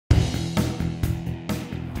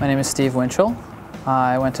My name is Steve Winchell.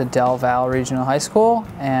 I went to Del Val Regional High School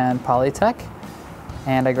and Polytech,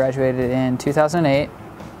 and I graduated in 2008.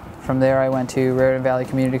 From there I went to Raritan Valley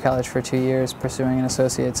Community College for 2 years pursuing an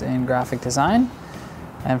associate's in graphic design.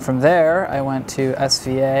 And from there I went to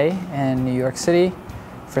SVA in New York City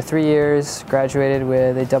for 3 years, graduated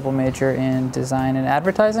with a double major in design and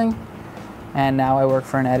advertising, and now I work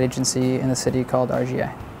for an ad agency in the city called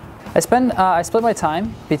RGA. I split my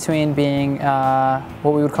time between being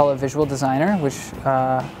what we would call a visual designer, which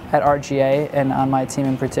at RGA and on my team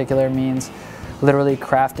in particular means literally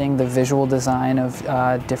crafting the visual design of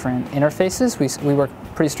different interfaces. We work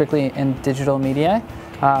pretty strictly in digital media.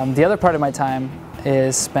 The other part of my time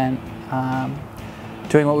is spent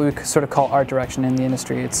doing what we would sort of call art direction in the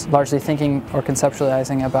industry. It's largely thinking or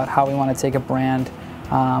conceptualizing about how we want to take a brand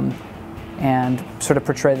and sort of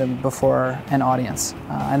portray them before an audience.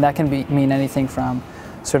 And that can mean anything from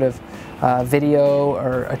sort of video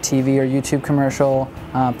or a TV or YouTube commercial,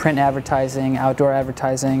 print advertising, outdoor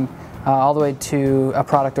advertising, all the way to a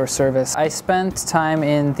product or service. I spent time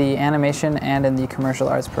in the animation and in the commercial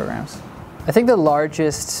arts programs. I think the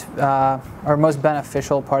largest or most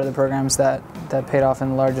beneficial part of the programs that paid off in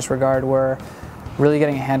the largest regard were really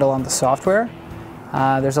getting a handle on the software.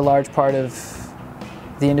 There's a large part of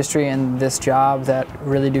the industry and this job that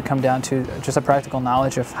really do come down to just a practical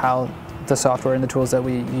knowledge of how the software and the tools that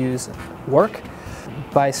we use work.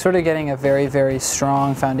 By sort of getting a very, very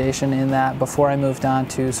strong foundation in that before I moved on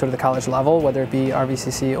to sort of the college level, whether it be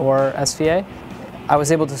RVCC or SVA, I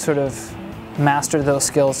was able to sort of master those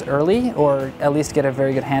skills early, or at least get a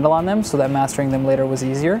very good handle on them so that mastering them later was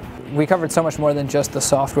easier. We covered so much more than just the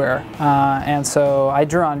software, and so I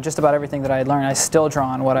drew on just about everything that I had learned. I still draw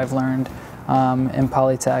on what I've learned in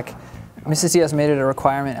Polytech. Mrs. Diaz made it a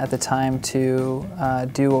requirement at the time to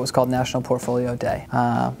do what was called National Portfolio Day.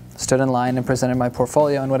 Stood in line and presented my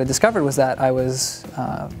portfolio, and what I discovered was that I was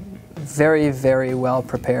very, very well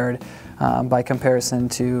prepared by comparison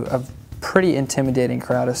to a pretty intimidating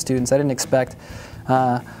crowd of students. I didn't expect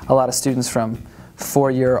a lot of students from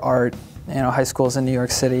four-year art, high schools in New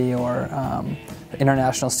York City, or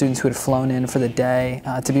international students who had flown in for the day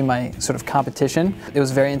to be my sort of competition. It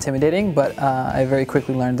was very intimidating, but I very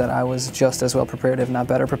quickly learned that I was just as well prepared, if not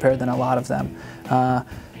better prepared, than a lot of them.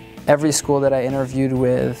 Every school that I interviewed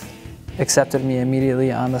with accepted me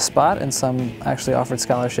immediately on the spot, and some actually offered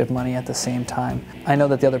scholarship money at the same time. I know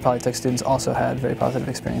that the other Polytech students also had very positive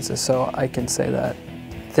experiences, so I can say that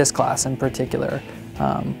this class in particular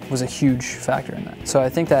was a huge factor in that. So I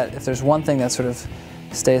think that if there's one thing that sort of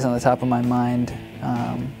stays on the top of my mind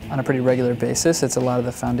on a pretty regular basis, it's a lot of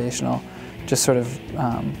the foundational, just sort of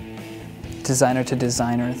designer to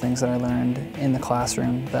designer things that I learned in the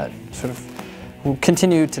classroom that sort of will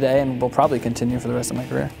continue today and will probably continue for the rest of my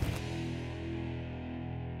career.